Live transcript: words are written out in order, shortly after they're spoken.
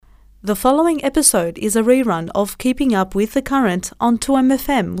The following episode is a rerun of Keeping Up with the Current on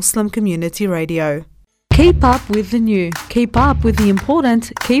 2MFM Muslim Community Radio. Keep up with the new, keep up with the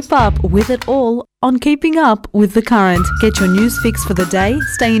important, keep up with it all on Keeping Up with the Current. Get your news fix for the day,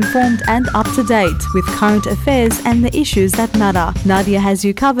 stay informed and up to date with current affairs and the issues that matter. Nadia has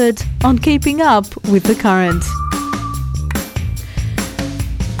you covered on Keeping Up with the Current.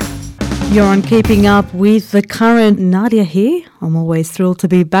 You're on Keeping Up with the Current. Nadia here. I'm always thrilled to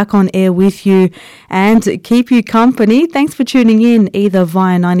be back on air with you and keep you company. Thanks for tuning in either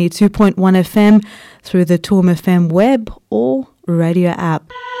via 92.1 FM, through the 2MFM web or radio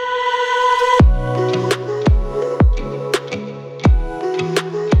app.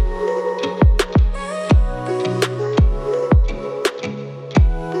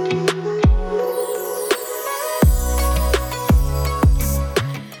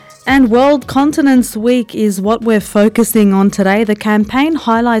 And World Continence Week is what we're focusing on today. The campaign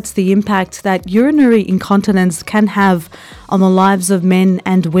highlights the impact that urinary incontinence can have on the lives of men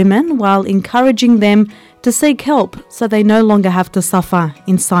and women while encouraging them to seek help so they no longer have to suffer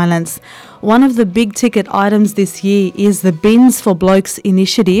in silence. One of the big ticket items this year is the Bins for Blokes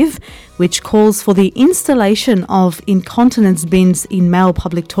initiative, which calls for the installation of incontinence bins in male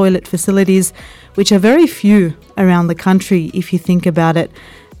public toilet facilities, which are very few around the country if you think about it.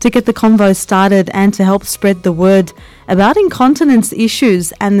 To get the convo started and to help spread the word about incontinence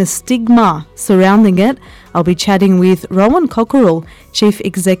issues and the stigma surrounding it, I'll be chatting with Rowan Cockerill, Chief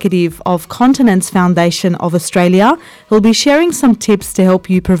Executive of Continence Foundation of Australia, who'll be sharing some tips to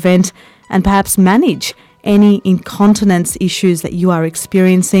help you prevent and perhaps manage any incontinence issues that you are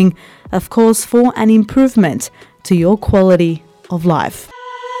experiencing, of course, for an improvement to your quality of life.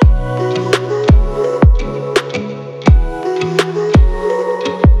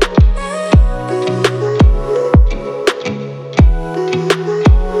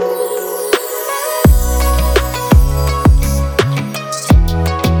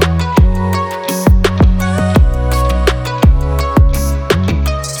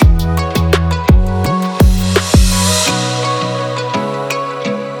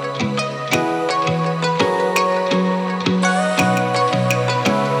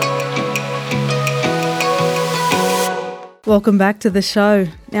 Welcome back to the show.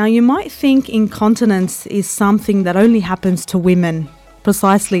 Now, you might think incontinence is something that only happens to women,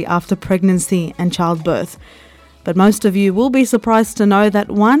 precisely after pregnancy and childbirth. But most of you will be surprised to know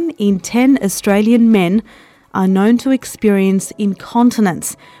that 1 in 10 Australian men are known to experience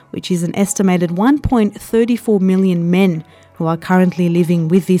incontinence, which is an estimated 1.34 million men who are currently living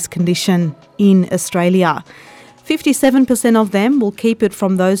with this condition in Australia. 57% of them will keep it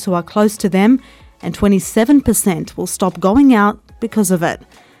from those who are close to them, and 27% will stop going out because of it.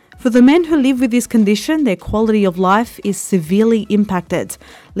 For the men who live with this condition, their quality of life is severely impacted,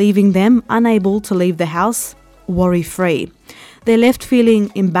 leaving them unable to leave the house worry-free. They're left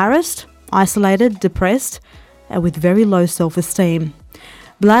feeling embarrassed, isolated, depressed, and with very low self-esteem.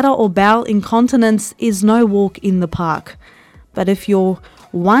 Bladder or bowel incontinence is no walk in the park. But if you're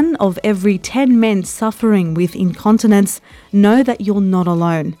 1 of every 10 men suffering with incontinence, know that you're not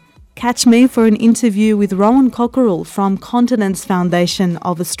alone. Catch me for an interview with Rowan Cockerill from Continence Foundation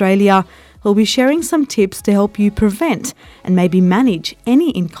of Australia, who'll be sharing some tips to help you prevent and maybe manage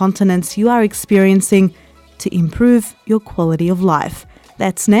any incontinence you are experiencing to improve your quality of life.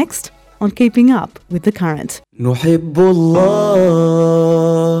 That's next on Keeping Up with the Current. نحب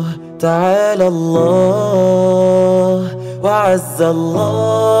الله تعالى الله وعز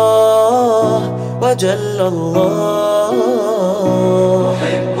الله وجل الله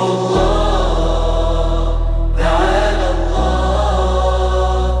نحب الله تعالى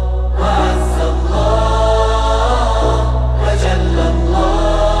الله وعز الله وجل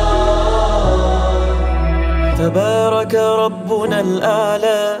الله تبارك ربنا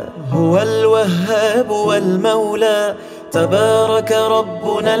الأعلى هو الوهاب والمولى تبارك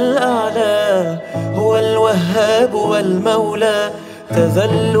ربنا الأعلى هو الوهاب والمولى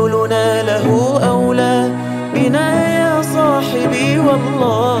تذللنا له أولى بنا يا صاحبي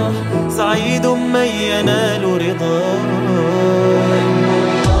والله سعيد من ينال رضاه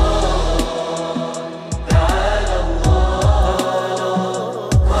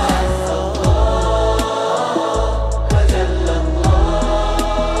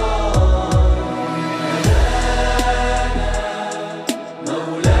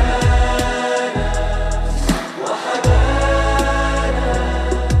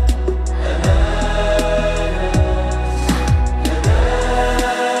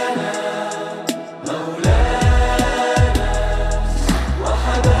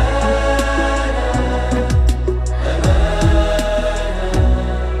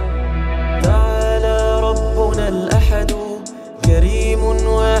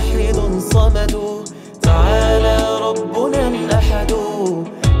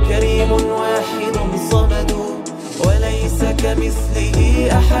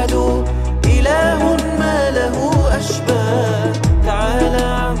كمثله أحد إله ما له أشباه تعالى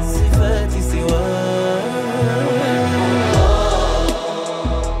عن صفات سواه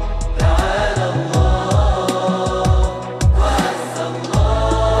تعالى الله وعز الله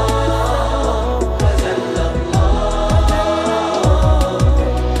وجل الله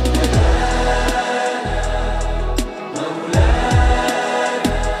مولانا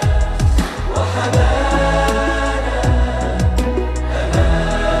وحبانا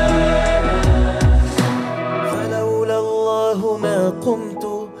فلولا الله ما قمت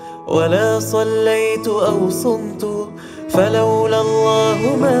ولا صليت أو صمت فلولا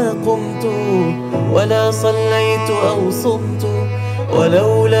الله ما قمت ولا صليت أو صمت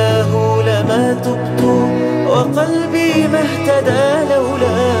ولولاه لما تبت وقلبي ما اهتدى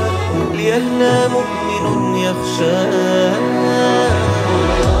لولا ليهنى مؤمن يخشاه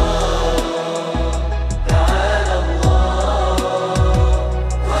تعالى الله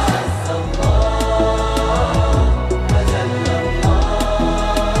وعز الله وجل الله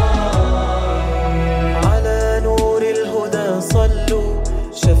على نور الهدى صلوا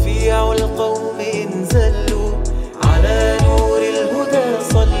شفيع القوم إن زلوا على نور الهدى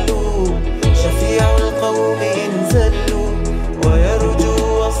صلوا شفيع القوم إن زلوا ويرجو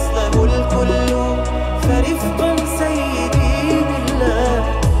وصله الكل فرفقا سيدي بالله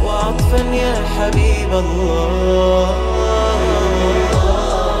وعطفا يا حبيب الله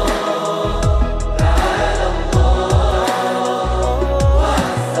تعالى الله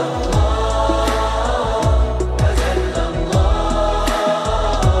وعز الله وجل الله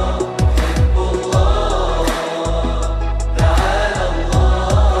حب الله تعالى الله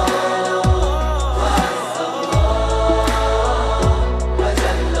وعز الله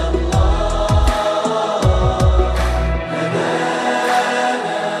وجل الله هدانا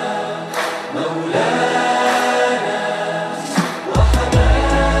مولانا وحبانا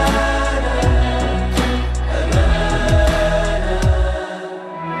أمانا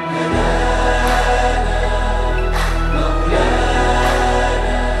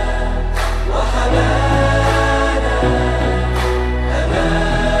هدانا مولانا وحبانا أمانا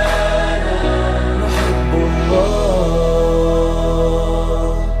نحب الله.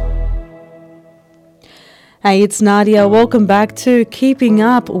 Hey, it's Nadia. Welcome back to Keeping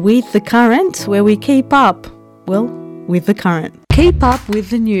Up with the Current, where we keep up, well, with the current. Keep up with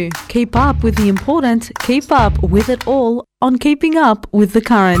the new, keep up with the important, keep up with it all on Keeping Up with the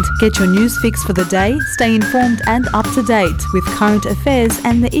Current. Get your news fix for the day, stay informed and up to date with current affairs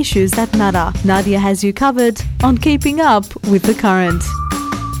and the issues that matter. Nadia has you covered on Keeping Up with the Current.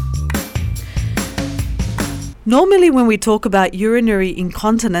 Normally when we talk about urinary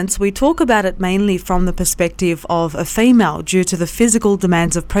incontinence, we talk about it mainly from the perspective of a female due to the physical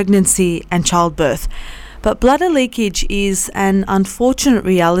demands of pregnancy and childbirth. But bladder leakage is an unfortunate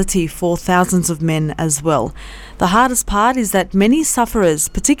reality for thousands of men as well. The hardest part is that many sufferers,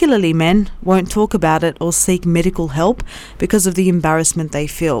 particularly men, won't talk about it or seek medical help because of the embarrassment they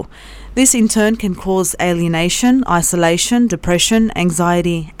feel. This in turn can cause alienation, isolation, depression,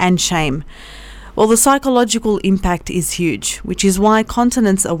 anxiety and shame. Well, the psychological impact is huge, which is why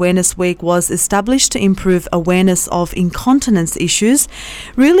Continence Awareness Week was established to improve awareness of incontinence issues,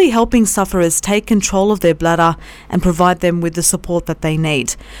 really helping sufferers take control of their bladder and provide them with the support that they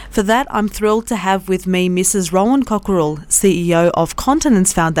need. For that, I'm thrilled to have with me Mrs. Rowan Cockerell, CEO of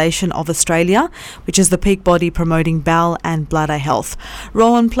Continence Foundation of Australia, which is the peak body promoting bowel and bladder health.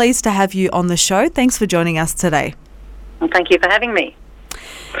 Rowan, pleased to have you on the show. Thanks for joining us today. Well, thank you for having me.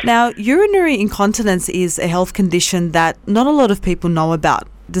 Now, urinary incontinence is a health condition that not a lot of people know about,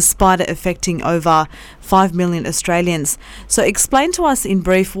 despite it affecting over 5 million Australians. So explain to us in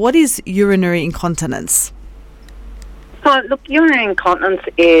brief, what is urinary incontinence? So, look, urinary incontinence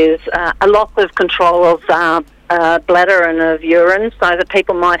is a loss of control of bladder and of urine, so that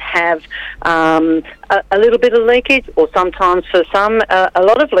people might have a little bit of leakage, or sometimes for some a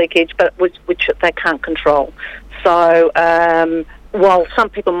lot of leakage, but which they can't control. So while some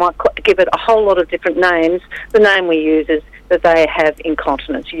people might give it a whole lot of different names, the name we use is that they have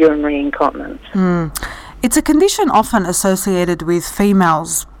incontinence, urinary incontinence. It's a condition often associated with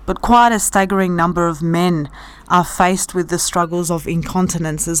females, but quite a staggering number of men are faced with the struggles of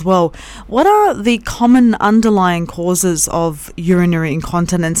incontinence as well. What are the common underlying causes of urinary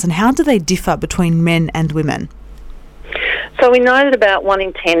incontinence, and how do they differ between men and women? So we know that about 1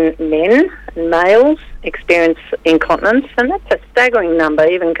 in 10 men and males experience incontinence, and that's a staggering number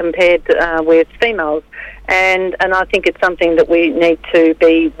even compared with females. And I think it's something that we need to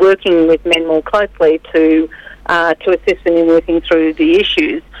be working with men more closely to to assist them in working through the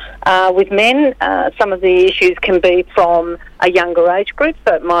issues. With men, some of the issues can be from a younger age group,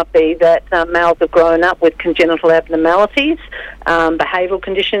 so it might be that males have grown up with congenital abnormalities, behavioural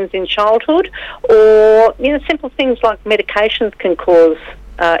conditions in childhood, or simple things like medications can cause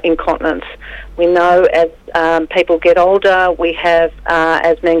incontinence. We know as people get older, we have,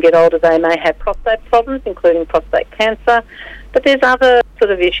 as men get older, they may have prostate problems, including prostate cancer. But there's other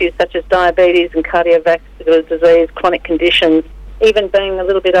sort of issues such as diabetes and cardiovascular disease, chronic conditions. Even being a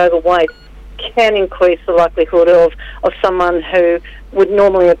little bit overweight can increase the likelihood of someone who would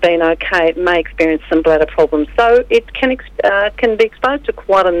normally have been okay may experience some bladder problems. So it can be exposed to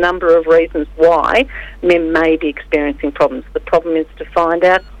quite a number of reasons why men may be experiencing problems. The problem is to find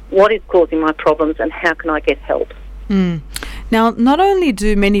out what is causing my problems and how can I get help. Now, not only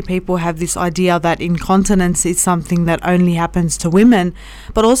do many people have this idea that incontinence is something that only happens to women,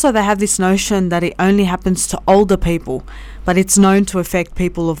 but also they have this notion that it only happens to older people, but it's known to affect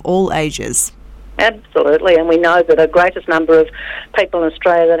people of all ages. Absolutely, and we know that the greatest number of people in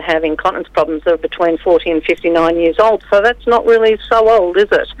Australia that have incontinence problems are between 40 and 59 years old, so that's not really so old, is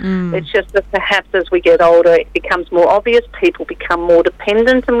it? It's just that perhaps as we get older it becomes more obvious, people become more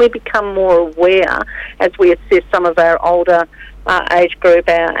dependent, and we become more aware as we assist some of our older age group,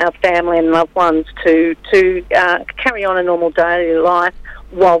 our family and loved ones to carry on a normal daily life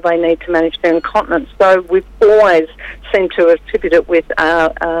while they need to manage their incontinence. So we've always seemed to attribute it with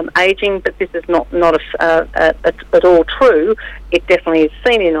ageing, but this is not at all true. It definitely is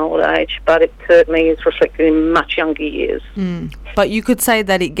seen in old age, but it certainly is reflected in much younger years. But you could say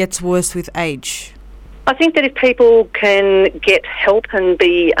that it gets worse with age. I think that if people can get help and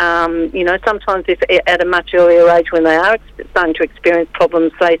be, sometimes if at a much earlier age when they are starting to experience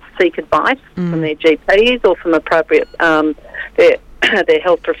problems, they seek advice from their GPs or from appropriate their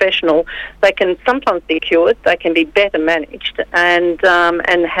health professional, they can sometimes be cured, they can be better managed and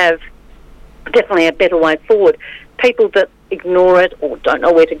have definitely a better way forward. People that ignore it or don't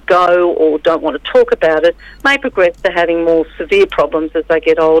know where to go or don't want to talk about it may progress to having more severe problems as they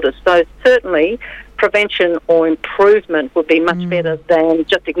get older. So certainly prevention or improvement would be much better than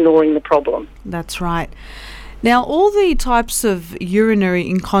just ignoring the problem. That's right. Now, all the types of urinary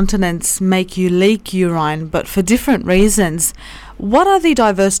incontinence make you leak urine, but for different reasons. What are the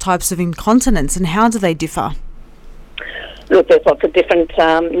diverse types of incontinence and how do they differ? Look, there's lots of different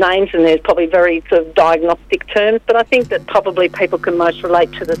names and there's probably very sort of diagnostic terms, but I think that probably people can most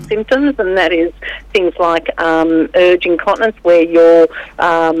relate to the symptoms, and that is things like urge incontinence, where you're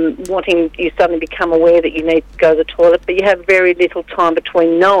you suddenly become aware that you need to go to the toilet, but you have very little time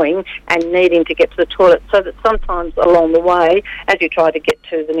between knowing and needing to get to the toilet, so that sometimes along the way, as you try to get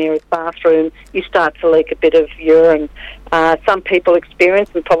to the nearest bathroom, you start to leak a bit of urine. Some people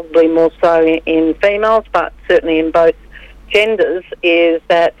experience, and probably more so in females, but certainly in both genders, is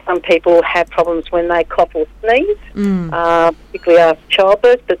that some people have problems when they cough or sneeze, particularly after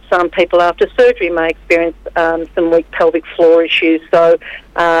childbirth, but some people after surgery may experience some weak pelvic floor issues, so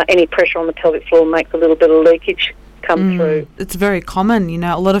any pressure on the pelvic floor makes a little bit of leakage come through. It's very common,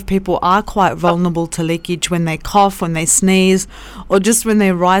 a lot of people are quite vulnerable to leakage when they cough, when they sneeze, or just when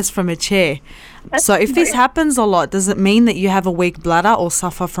they rise from a chair. So if this happens a lot, does it mean that you have a weak bladder or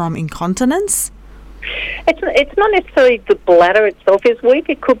suffer from incontinence? It's not necessarily the bladder itself is weak.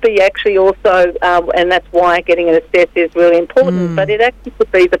 It could be actually also, and that's why getting it assessed is really important, but it actually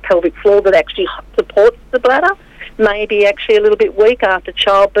could be the pelvic floor that actually supports the bladder. Maybe actually a little bit weak after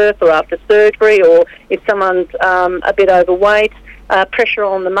childbirth or after surgery, or if someone's a bit overweight, pressure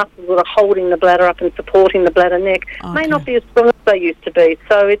on the muscles that are holding the bladder up and supporting the bladder neck may not be as strong as they used to be.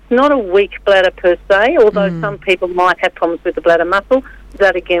 So it's not a weak bladder per se, although some people might have problems with the bladder muscle.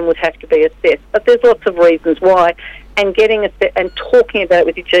 That again would have to be assessed. But there's lots of reasons why, and getting and talking about it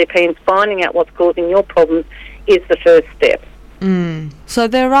with your GP and finding out what's causing your problems is the first step. So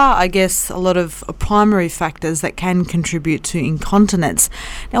there are, I guess, a lot of primary factors that can contribute to incontinence.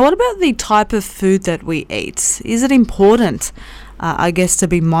 Now, what about the type of food that we eat? Is it important, I guess, to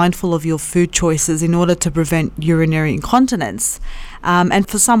be mindful of your food choices in order to prevent urinary incontinence? And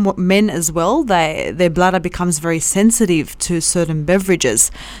for some men as well, their bladder becomes very sensitive to certain beverages.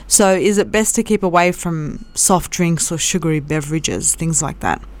 So is it best to keep away from soft drinks or sugary beverages, things like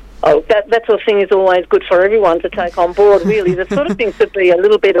that? Oh, that sort of thing is always good for everyone to take on board, really. The sort of things to be a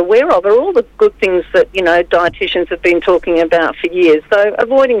little bit aware of are all the good things that, dietitians have been talking about for years. So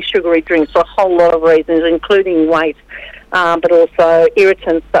avoiding sugary drinks for a whole lot of reasons, including weight, but also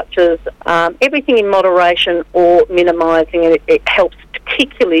irritants such as everything in moderation or minimising it. It helps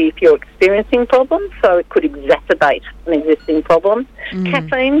particularly if you're experiencing problems, so it could exacerbate an existing problem.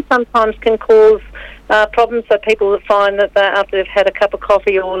 Caffeine sometimes can cause problems. So people that find that after they've had a cup of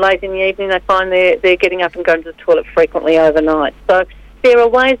coffee or late in the evening, they find they're getting up and going to the toilet frequently overnight. So there are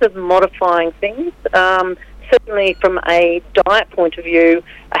ways of modifying things. Certainly from a diet point of view,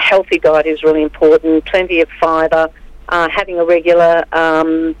 a healthy diet is really important. Plenty of fibre, having a regular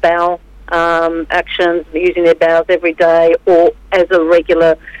bowel actions, using their bowels every day or as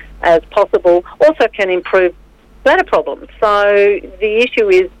regular as possible, also can improve bladder problems. So the issue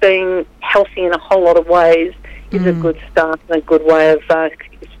is being healthy in a whole lot of ways is a good start and a good way of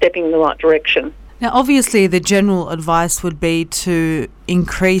stepping in the right direction. Now, obviously, the general advice would be to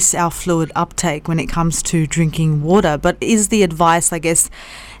increase our fluid uptake when it comes to drinking water. But is the advice, I guess,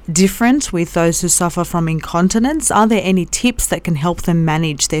 different with those who suffer from incontinence? Are there any tips that can help them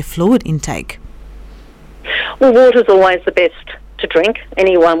manage their fluid intake? Well, water's always the best to drink.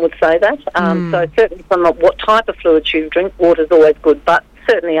 Anyone would say that. So certainly from what type of fluids you drink, water's always good, but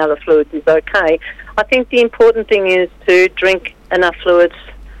certainly other fluids is okay. I think the important thing is to drink enough fluids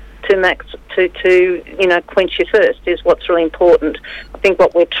to quench your thirst is what's really important. I think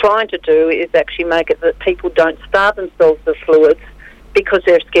what we're trying to do is actually make it that people don't starve themselves of fluids because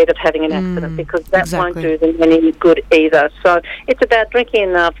they're scared of having an accident, because that won't do them any good either. So it's about drinking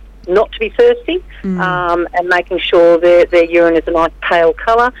enough not to be thirsty and making sure their urine is a nice pale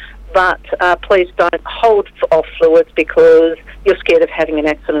colour, but please don't hold off fluids because you're scared of having an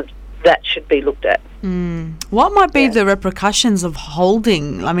accident. That should be looked at. What might be the repercussions of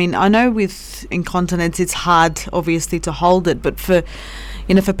holding? I mean, I know with incontinence it's hard, obviously, to hold it, but for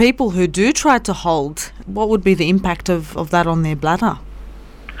people who do try to hold, what would be the impact of that on their bladder?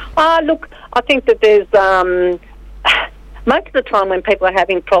 Look, I think that there's most of the time when people are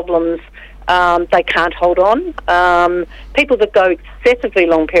having problems, they can't hold on. People that go excessively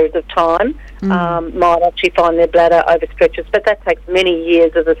long periods of time might actually find their bladder overstretches, but that takes many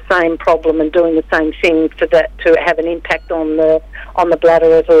years of the same problem and doing the same thing for that to have an impact on the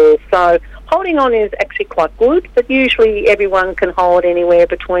bladder at all. So holding on is actually quite good, but usually everyone can hold anywhere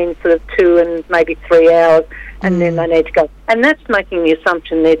between sort of 2 and maybe 3 hours, and then they need to go. And that's making the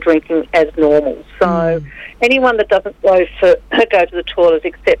assumption they're drinking as normal. So anyone that doesn't go to the toilet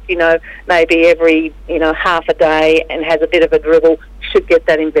except, maybe every, half a day and has a bit of a dribble should get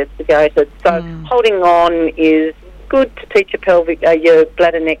that investigated. So holding on is good to teach your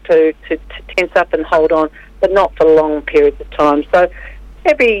bladder neck to tense up and hold on, but not for long periods of time. So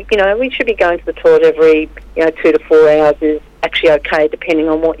we should be going to the toilet every, 2 to 4 hours is actually okay, depending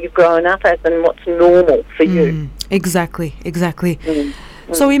on what you've grown up as and what's normal for you. Exactly.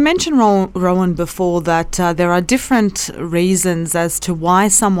 So we mentioned, Rowan, before that there are different reasons as to why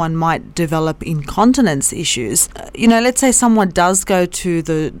someone might develop incontinence issues. Let's say someone does go to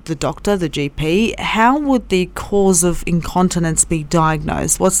the doctor, the GP. How would the cause of incontinence be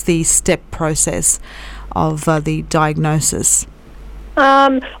diagnosed? What's the step process of the diagnosis?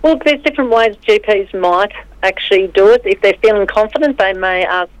 Well, there's different ways GPs might actually do it. If they're feeling confident, they may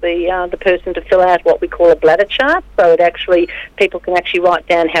ask the person to fill out what we call a bladder chart, so people can actually write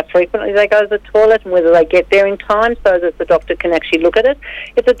down how frequently they go to the toilet and whether they get there in time, so that the doctor can actually look at it.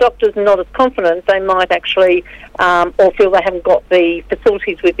 If the doctor's not as confident, they might actually or feel they haven't got the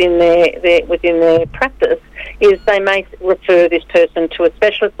facilities within their practice, is they may refer this person to a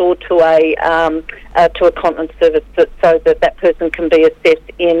specialist or to a continence service, so that person can be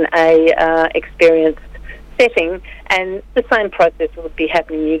assessed in a experienced setting, and the same process would be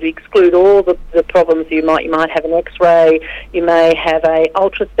happening. You'd exclude all the problems you might have an X-ray, you may have a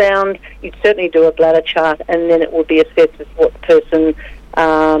ultrasound, you'd certainly do a bladder chart, and then it would be assessed as what the person,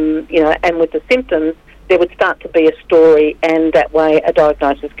 and with the symptoms, there would start to be a story, and that way a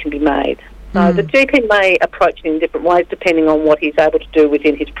diagnosis can be made. So the GP may approach it in different ways depending on what he's able to do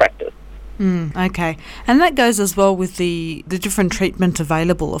within his practice. Okay. And that goes as well with the different treatment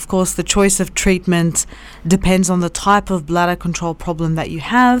available. Of course, the choice of treatment depends on the type of bladder control problem that you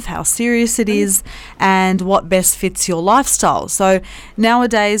have, how serious it is, and what best fits your lifestyle. So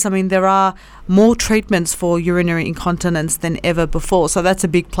nowadays, there are more treatments for urinary incontinence than ever before. So that's a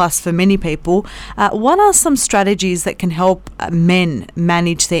big plus for many people. What are some strategies that can help men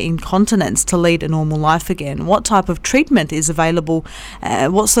manage their incontinence to lead a normal life again? What type of treatment is available?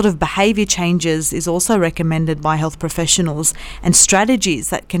 What sort of behaviour changes is also recommended by health professionals, and strategies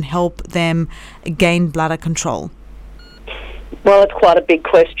that can help them gain bladder control? Well, it's quite a big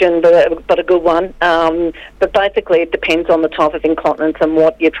question, but a good one. But basically, it depends on the type of incontinence and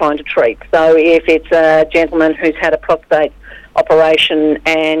what you're trying to treat. So if it's a gentleman who's had a prostate operation,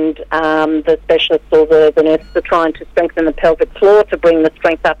 and the specialists or the nurses are trying to strengthen the pelvic floor to bring the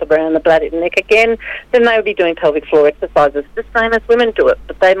strength up around the bladder and neck again, then they would be doing pelvic floor exercises the same as women do it,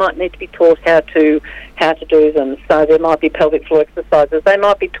 but they might need to be taught how to do them. So there might be pelvic floor exercises. They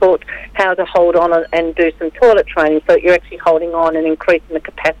might be taught how to hold on and do some toilet training so that you're actually holding on and increasing the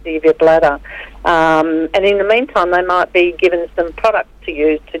capacity of your bladder. And in the meantime, they might be given some products to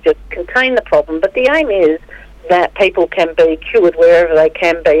use to just contain the problem. But the aim is that people can be cured wherever they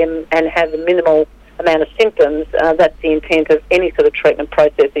can be and have a minimal amount of symptoms. That's the intent of any sort of treatment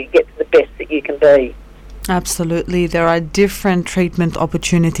process, that you get to the best that you can be. Absolutely. There are different treatment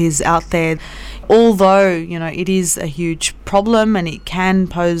opportunities out there. Although, it is a huge problem and it can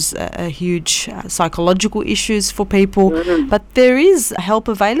pose a huge psychological issues for people, but there is help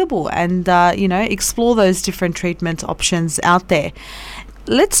available, and, explore those different treatment options out there.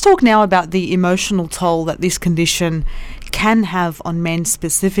 Let's talk now about the emotional toll that this condition can have on men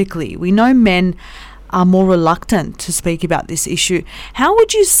specifically. We know men are more reluctant to speak about this issue. How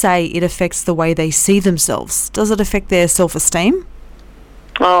would you say it affects the way they see themselves? Does it affect their self-esteem?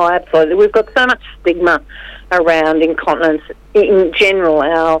 Oh, absolutely. We've got so much stigma around incontinence in general.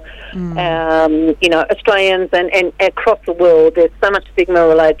 Australians and across the world, there's so much stigma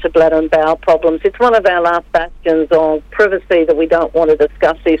related to bladder and bowel problems. It's one of our last bastions of privacy, that we don't want to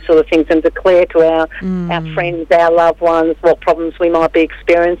discuss these sort of things and declare to our friends, our loved ones, what problems we might be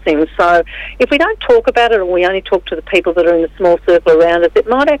experiencing. So if we don't talk about it, or we only talk to the people that are in the small circle around us, it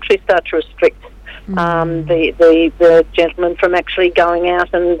might actually start to restrict the gentleman from actually going out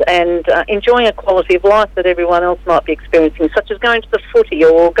and enjoying a quality of life that everyone else might be experiencing, such as going to the footy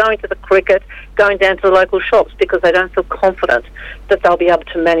or going to the cricket, going down to the local shops, because they don't feel confident that they'll be able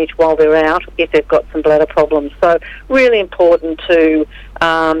to manage while they're out if they've got some bladder problems. So really important to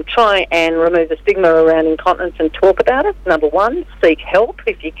try and remove the stigma around incontinence and talk about it. Number one, seek help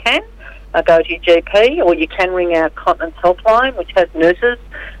if you can. Go to your GP, or you can ring our continence helpline, which has nurses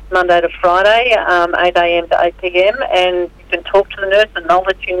Monday to Friday, 8 a.m. to 8 p.m, and you can talk to the nurse and they'll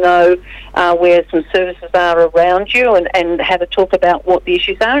let you know where some services are around you, and have a talk about what the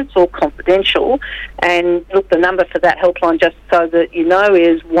issues are. It's all confidential. And look, the number for that helpline, just so that you know,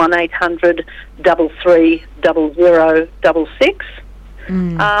 is 1800 33 0066.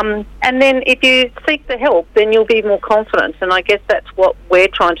 And then if you seek the help, then you'll be more confident. And I guess that's what we're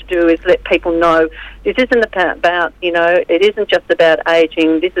trying to do, is let people know this isn't about, it isn't just about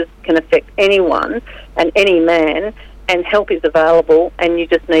ageing. This can affect anyone and any man, and help is available, and you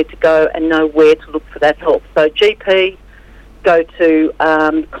just need to go and know where to look for that help. So GP, go to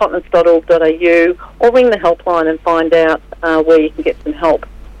continence.org.au, or ring the helpline and find out where you can get some help.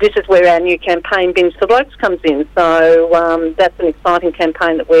 This is where our new campaign, Binge the Blokes, comes in. So that's an exciting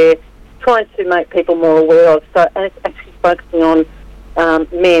campaign that we're trying to make people more aware of. So, and it's actually focusing on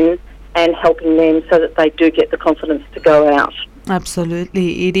men and helping them so that they do get the confidence to go out.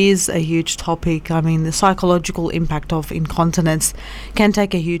 Absolutely. It is a huge topic. I mean, the psychological impact of incontinence can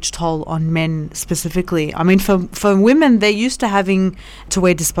take a huge toll on men specifically. I mean, for women, they're used to having to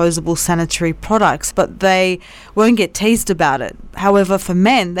wear disposable sanitary products, but they won't get teased about it. However, for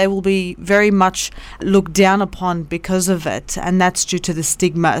men, they will be very much looked down upon because of it, and that's due to the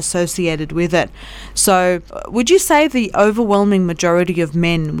stigma associated with it. So would you say the overwhelming majority of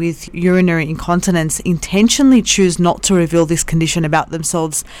men with urinary incontinence intentionally choose not to reveal this condition about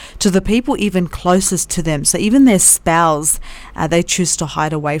themselves to the people even closest to them? So even their spouse, they choose to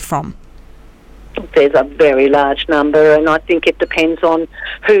hide away from. There's a very large number, and I think it depends on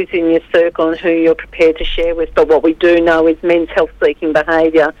who's in your circle and who you're prepared to share with. But what we do know is men's health-seeking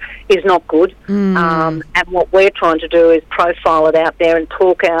behaviour is not good. And what we're trying to do is profile it out there and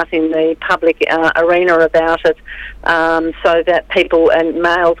talk out in the public arena about it, so that people and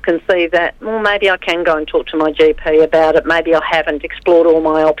males can see that, well, maybe I can go and talk to my GP about it. Maybe I haven't explored all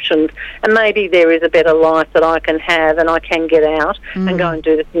my options, and maybe there is a better life that I can have, and I can get out and go and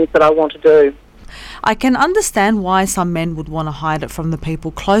do the things that I want to do. I can understand why some men would want to hide it from the people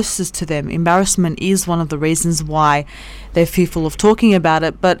closest to them. Embarrassment is one of the reasons why they're fearful of talking about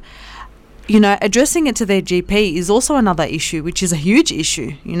it. But, addressing it to their GP is also another issue, which is a huge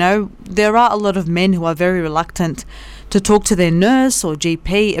issue. There are a lot of men who are very reluctant to talk to their nurse or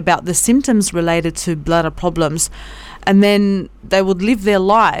GP about the symptoms related to bladder problems, and then they would live their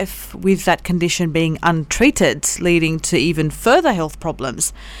life with that condition being untreated, leading to even further health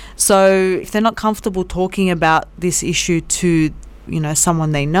problems. So if they're not comfortable talking about this issue to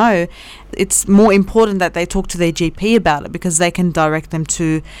someone they know, it's more important that they talk to their GP about it, because they can direct them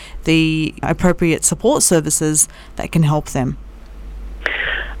to the appropriate support services that can help them.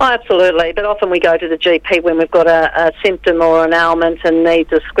 Oh, absolutely, but often we go to the GP when we've got a symptom or an ailment and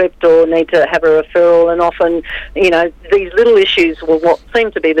need a script or need to have a referral, and often, these little issues, well, what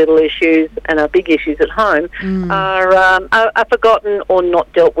seem to be little issues and are big issues at home, are forgotten or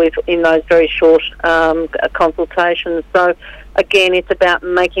not dealt with in those very short consultations. So, again, it's about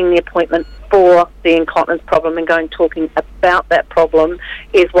making the appointment for the incontinence problem and talking about that problem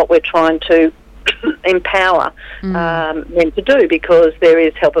is what we're trying to empower them to do, because there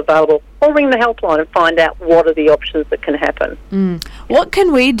is help available. Or ring the helpline and find out what are the options that can happen. What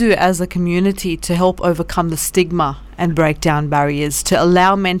can we do as a community to help overcome the stigma and break down barriers to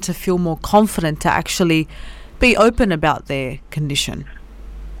allow men to feel more confident to actually be open about their condition?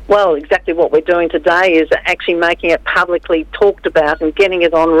 Well, exactly what we're doing today is actually making it publicly talked about and getting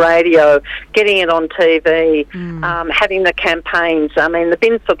it on radio, getting it on TV, having the campaigns. I mean, the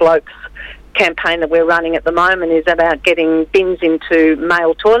Bins for Blokes campaign that we're running at the moment is about getting bins into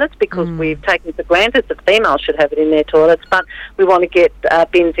male toilets, because we've taken for granted that females should have it in their toilets, but we want to get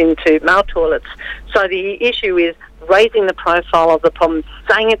bins into male toilets. So the issue is raising the profile of the problem,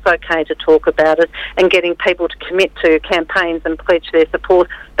 saying it's okay to talk about it, and getting people to commit to campaigns and pledge their support,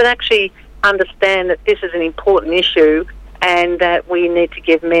 but actually understand that this is an important issue and that we need to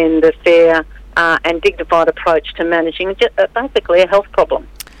give men the fair and dignified approach to managing basically a health problem.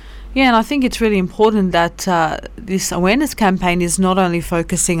 Yeah, and I think it's really important that this awareness campaign is not only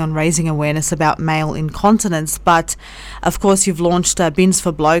focusing on raising awareness about male incontinence, but of course you've launched a Bins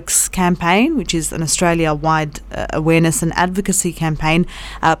for Blokes campaign, which is an Australia-wide awareness and advocacy campaign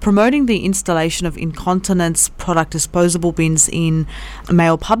promoting the installation of incontinence product disposable bins in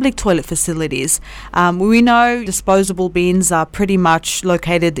male public toilet facilities. We know disposable bins are pretty much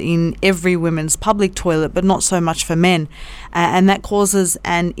located in every women's public toilet, but not so much for men, and that causes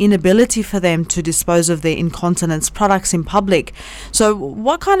an inability for them to dispose of their incontinence products in public. So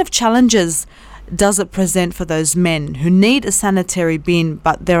what kind of challenges does it present for those men who need a sanitary bin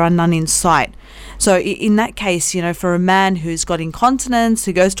but there are none in sight? So in that case, for a man who's got incontinence,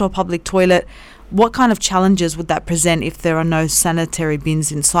 who goes to a public toilet, what kind of challenges would that present if there are no sanitary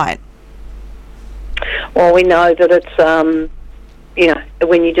bins in sight? Well, we know that it's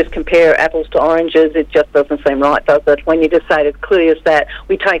when you just compare apples to oranges, it just doesn't seem right, does it? When you just say it as clearly as that,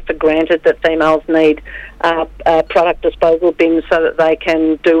 we take for granted that females need product disposal bins so that they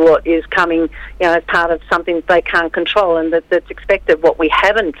can do what is coming, as part of something that they can't control and that's expected. What we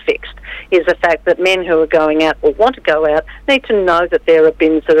haven't fixed is the fact that men who are going out or want to go out need to know that there are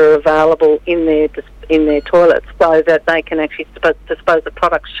bins that are available in their toilets, so that they can actually dispose of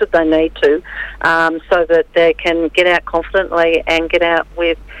products should they need to, so that they can get out confidently and get out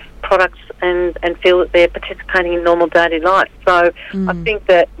with products and feel that they're participating in normal daily life. So I think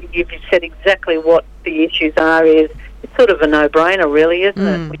that you've said exactly what the issues are. It's sort of a no-brainer, really,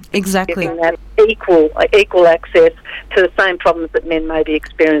 isn't it? Exactly. Giving that equal access to the same problems that men may be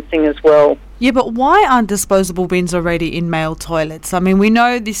experiencing as well. Yeah, but why aren't disposable bins already in male toilets? I mean, we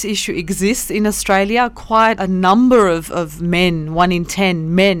know this issue exists in Australia. Quite a number of men, 1 in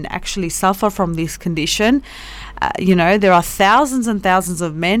 10 men, actually suffer from this condition. There are thousands and thousands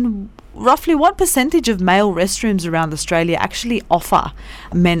of men. Roughly what percentage of male restrooms around Australia actually offer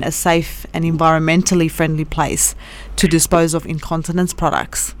men a safe and environmentally friendly place to dispose of incontinence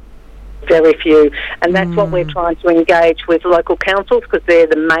products? Very few, and that's what we're trying to engage with local councils, because they're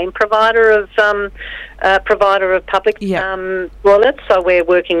the main provider of public toilets. So we're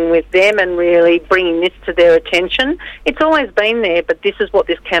working with them and really bringing this to their attention. It's always been there, but this is what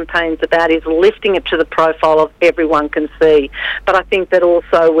this campaign's about: is lifting it to the profile of everyone can see. But I think that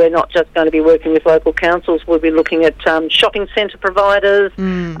also we're not just going to be working with local councils. We'll be looking at shopping centre providers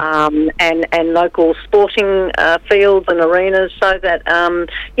and local sporting fields and arenas, so that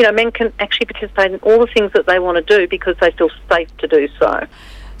men can actually participate in all the things that they want to do because they feel safe to do so.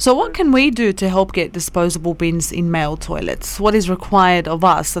 So what can we do to help get disposable bins in male toilets? What is required of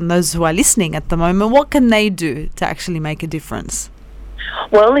us and those who are listening at the moment? What can they do to actually make a difference?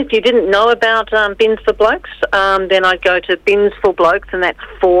 Well, if you didn't know about Bins for Blokes, then I'd go to Bins for Blokes, and that's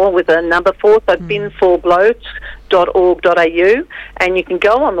 4 with a number 4, so binsforblokes.org.au, and you can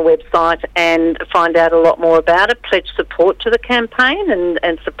go on the website and find out a lot more about it, pledge support to the campaign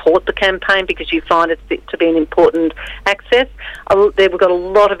and support the campaign because you find it to be an important access. We've got a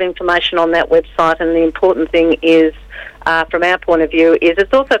lot of information on that website, and the important thing is, from our point of view, is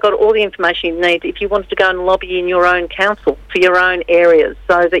it's also got all the information you need if you wanted to go and lobby in your own council for your own areas,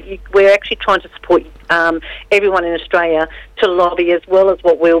 so that we're actually trying to support everyone in Australia to lobby, as well as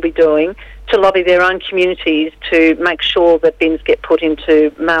what we'll be doing, to lobby their own communities to make sure that bins get put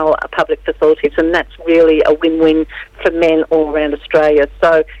into male public facilities, and that's really a win-win for men all around Australia.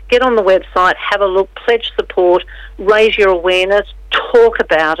 So get on the website, have a look, pledge support, raise your awareness, talk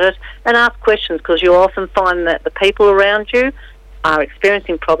about it, and ask questions, because you'll often find that the people around you are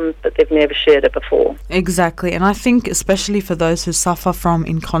experiencing problems but they've never shared it before. Exactly, and I think especially for those who suffer from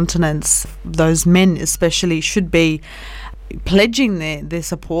incontinence, those men especially should be pledging their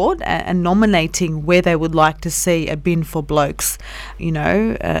support and nominating where they would like to see a bin for blokes,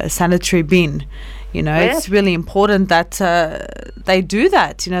 a sanitary bin. It's really important that they do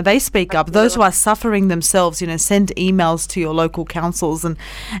that. They speak up. Those who are suffering themselves, send emails to your local councils and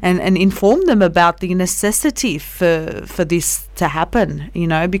inform them about the necessity for this to happen,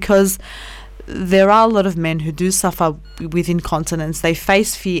 because there are a lot of men who do suffer with incontinence. They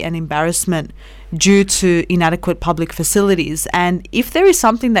face fear and embarrassment due to inadequate public facilities. And if there is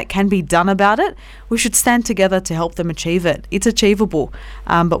something that can be done about it, we should stand together to help them achieve it. It's achievable,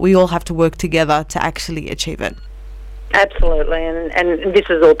 but we all have to work together to actually achieve it. Absolutely, and this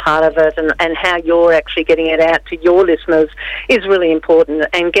is all part of it, and how you're actually getting it out to your listeners is really important.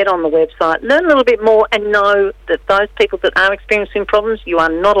 And get on the website, learn a little bit more, and know that those people that are experiencing problems, you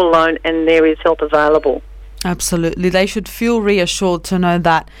are not alone and there is help available. Absolutely. They should feel reassured to know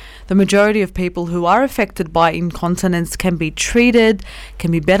that the majority of people who are affected by incontinence can be treated,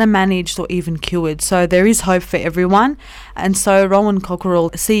 can be better managed, or even cured. So there is hope for everyone. And so Rowan Cockerell,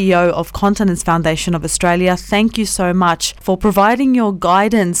 CEO of Continence Foundation of Australia, thank you so much for providing your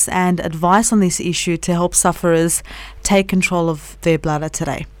guidance and advice on this issue to help sufferers take control of their bladder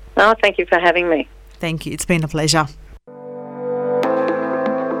today. Oh, thank you for having me. Thank you. It's been a pleasure.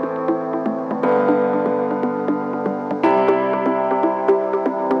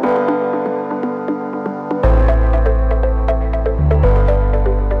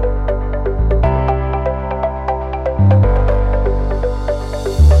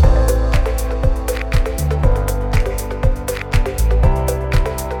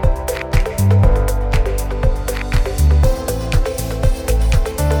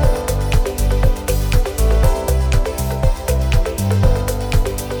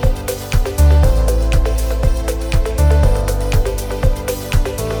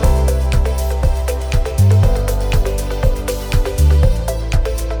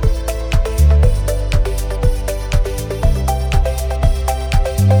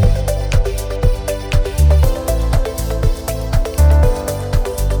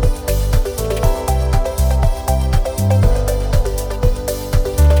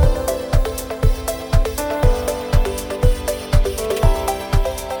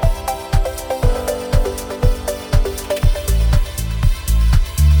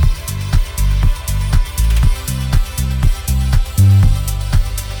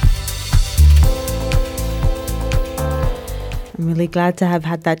 I'm really glad to have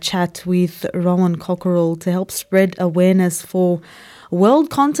had that chat with Rowan Cockerell to help spread awareness for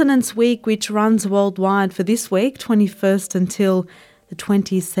World Continence Week, which runs worldwide for this week, 21st until the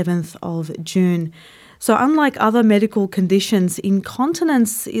 27th of June. So unlike other medical conditions,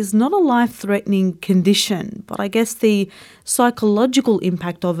 incontinence is not a life-threatening condition, but I guess the psychological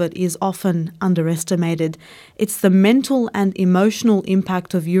impact of it is often underestimated. It's the mental and emotional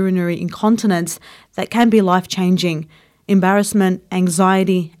impact of urinary incontinence that can be life-changing. Embarrassment,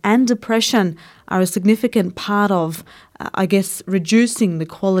 anxiety and depression are a significant part of, reducing the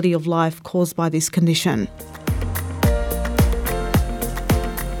quality of life caused by this condition.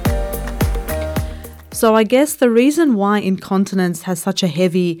 So I guess the reason why incontinence has such a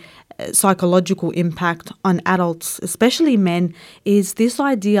heavy psychological impact on adults, especially men, is this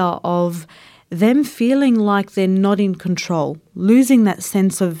idea of them feeling like they're not in control, losing that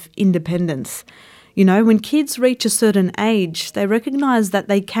sense of independence. When kids reach a certain age, they recognise that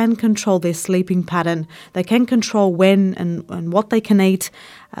they can control their sleeping pattern. They can control when and what they can eat,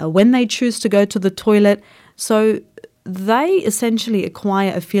 when they choose to go to the toilet. So they essentially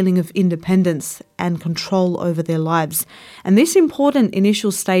acquire a feeling of independence and control over their lives. And this important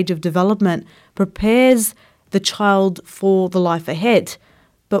initial stage of development prepares the child for the life ahead.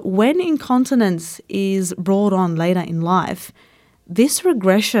 But when incontinence is brought on later in life, this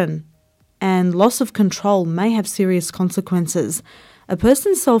regression and loss of control may have serious consequences. A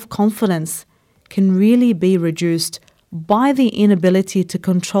person's self-confidence can really be reduced by the inability to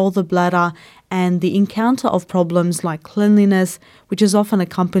control the bladder and the encounter of problems like cleanliness, which is often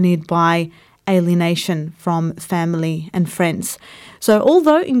accompanied by alienation from family and friends. So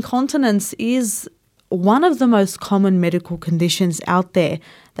although incontinence is one of the most common medical conditions out there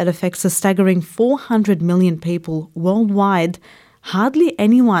that affects a staggering 400 million people worldwide, hardly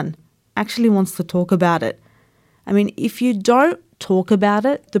anyone actually wants to talk about it. I mean, if you don't talk about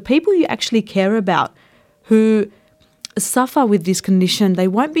it, the people you actually care about who suffer with this condition, they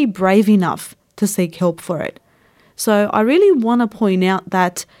won't be brave enough to seek help for it. So I really want to point out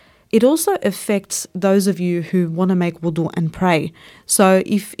that it also affects those of you who want to make wudu and pray. So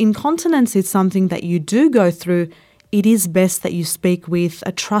if incontinence is something that you do go through, it is best that you speak with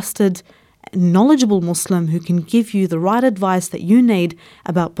a trusted, knowledgeable Muslim who can give you the right advice that you need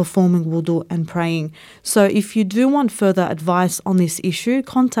about performing wudu and praying. So if you do want further advice on this issue,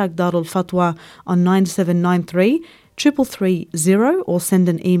 contact Darul Fatwa on 9793 3330 or send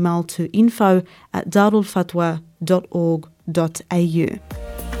an email to info@darulfatwa.org.au.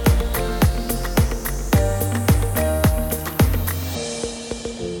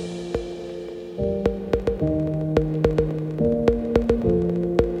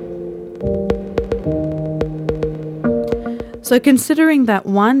 So considering that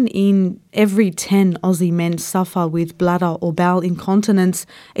 1 in every 10 Aussie men suffer with bladder or bowel incontinence,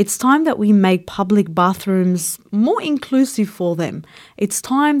 it's time that we make public bathrooms more inclusive for them. It's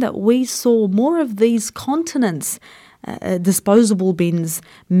time that we saw more of these continence disposable bins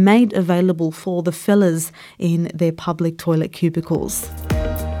made available for the fellas in their public toilet cubicles.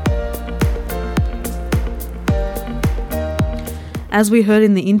 As we heard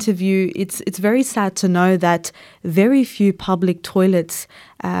in the interview, it's very sad to know that very few public toilets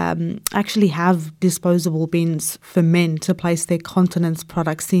actually have disposable bins for men to place their continence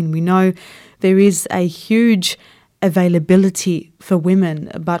products in. We know there is a huge availability for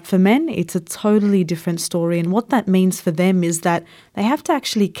women, but for men, it's a totally different story. And what that means for them is that they have to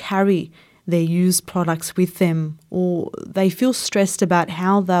actually carry their used products with them, or they feel stressed about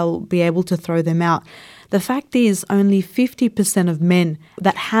how they'll be able to throw them out. The fact is, only 50% of men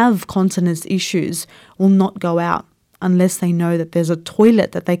that have continence issues will not go out unless they know that there's a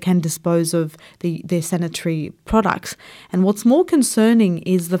toilet that they can dispose of their sanitary products. And what's more concerning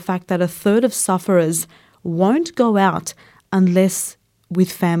is the fact that a third of sufferers won't go out unless with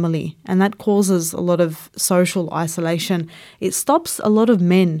family, and that causes a lot of social isolation. It stops a lot of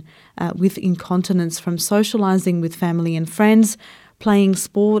men with incontinence from socializing with family and friends, playing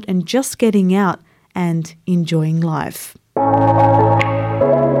sport, and just getting out and enjoying life.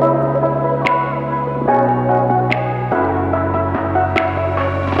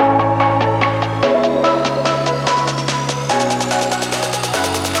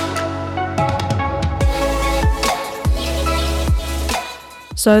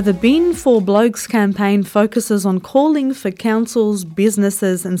 So the Bin for Blokes campaign focuses on calling for councils,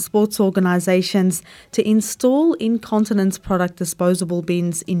 businesses and sports organisations to install incontinence product disposable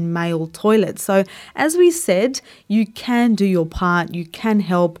bins in male toilets. So as we said, you can do your part, you can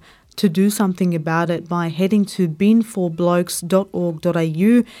help to do something about it by heading to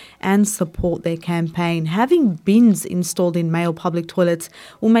binforblokes.org.au and support their campaign. Having bins installed in male public toilets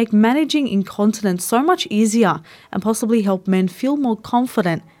will make managing incontinence so much easier and possibly help men feel more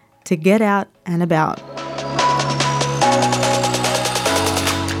confident to get out and about.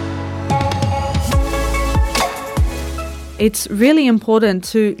 It's really important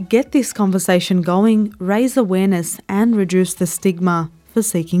to get this conversation going, raise awareness and reduce the stigma for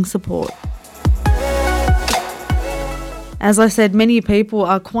seeking support. As I said, many people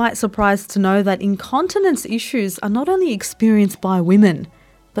are quite surprised to know that incontinence issues are not only experienced by women,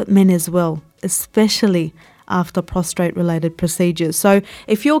 but men as well, especially after prostrate-related procedures. So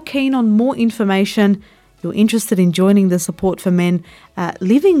if you're keen on more information, you're interested in joining the support for men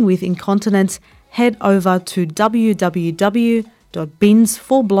living with incontinence, head over to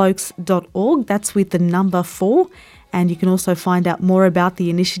www.binsforblokes.org. That's with the number 4. And you can also find out more about the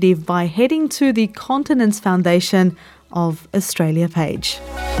initiative by heading to the Continence Foundation of Australia page.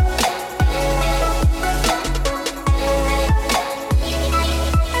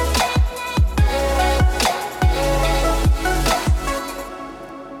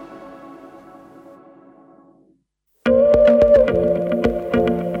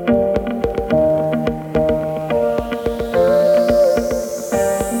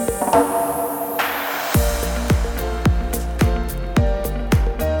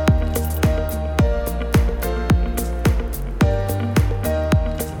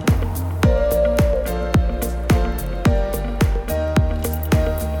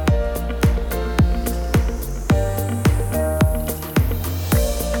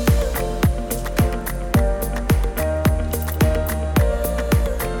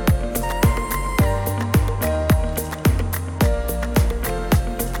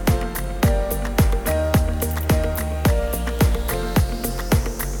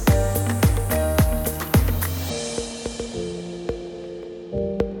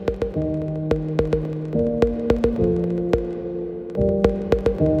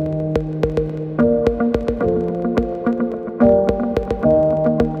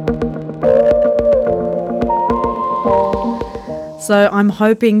 So I'm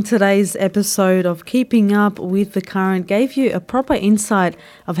hoping today's episode of Keeping Up with the Current gave you a proper insight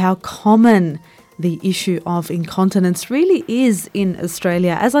of how common the issue of incontinence really is in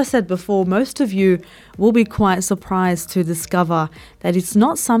Australia. As I said before, most of you will be quite surprised to discover that it's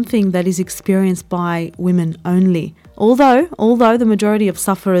not something that is experienced by women only. Although the majority of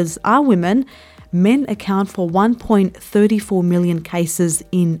sufferers are women, men account for 1.34 million cases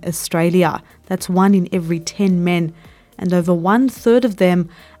in Australia. That's 1 in every 10 men. And over 1/3 of them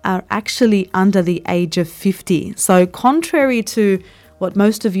are actually under the age of 50. So contrary to what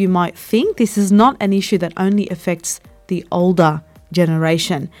most of you might think, this is not an issue that only affects the older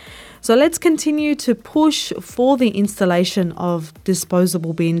generation. So let's continue to push for the installation of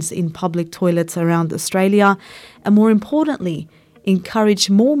disposable bins in public toilets around Australia, and more importantly,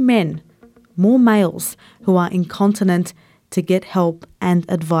 encourage more men, more males who are incontinent to get help and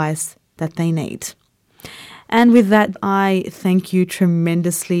advice that they need. And with that, I thank you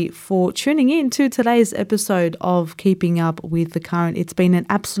tremendously for tuning in to today's episode of Keeping Up with the Current. It's been an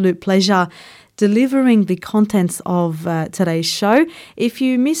absolute pleasure delivering the contents of today's show. If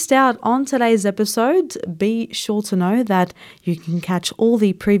you missed out on today's episode, be sure to know that you can catch all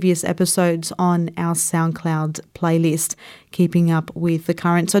the previous episodes on our SoundCloud playlist, Keeping Up with the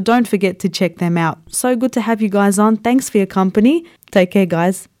Current. So don't forget to check them out. So good to have you guys on. Thanks for your company. Take care,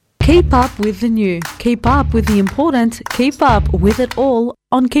 guys. Keep up with the new, keep up with the important, keep up with it all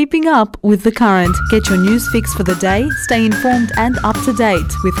on Keeping Up with the Current. Get your news fix for the day, stay informed and up to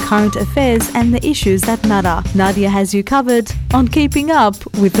date with current affairs and the issues that matter. Nadia has you covered on Keeping Up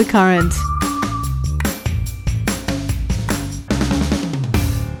with the Current.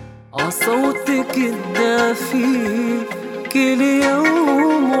 عصوتك الدافي كل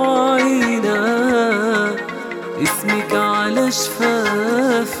يوم وعينا اسمك على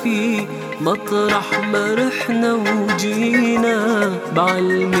شفافي مطرح ما رحنا وجينا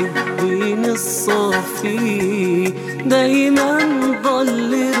بعلم الدين الصافي دايما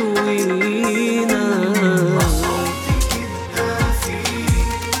ضل روينا عصوتك الدافي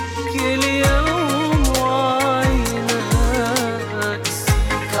كل يوم وعينا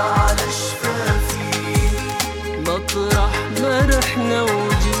اسمك على شفافي مطرح ما رحنا وجينا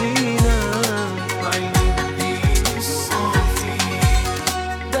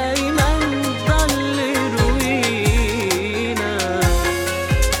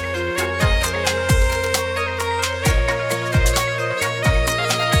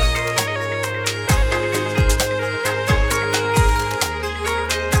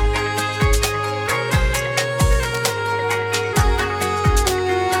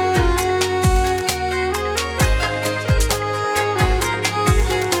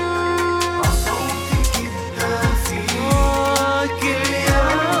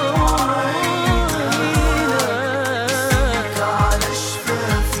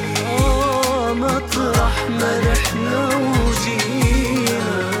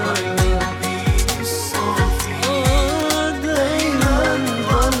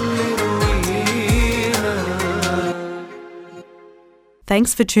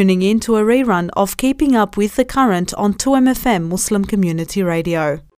Thanks for tuning in to a rerun of Keeping Up with the Current on 2MFM Muslim Community Radio.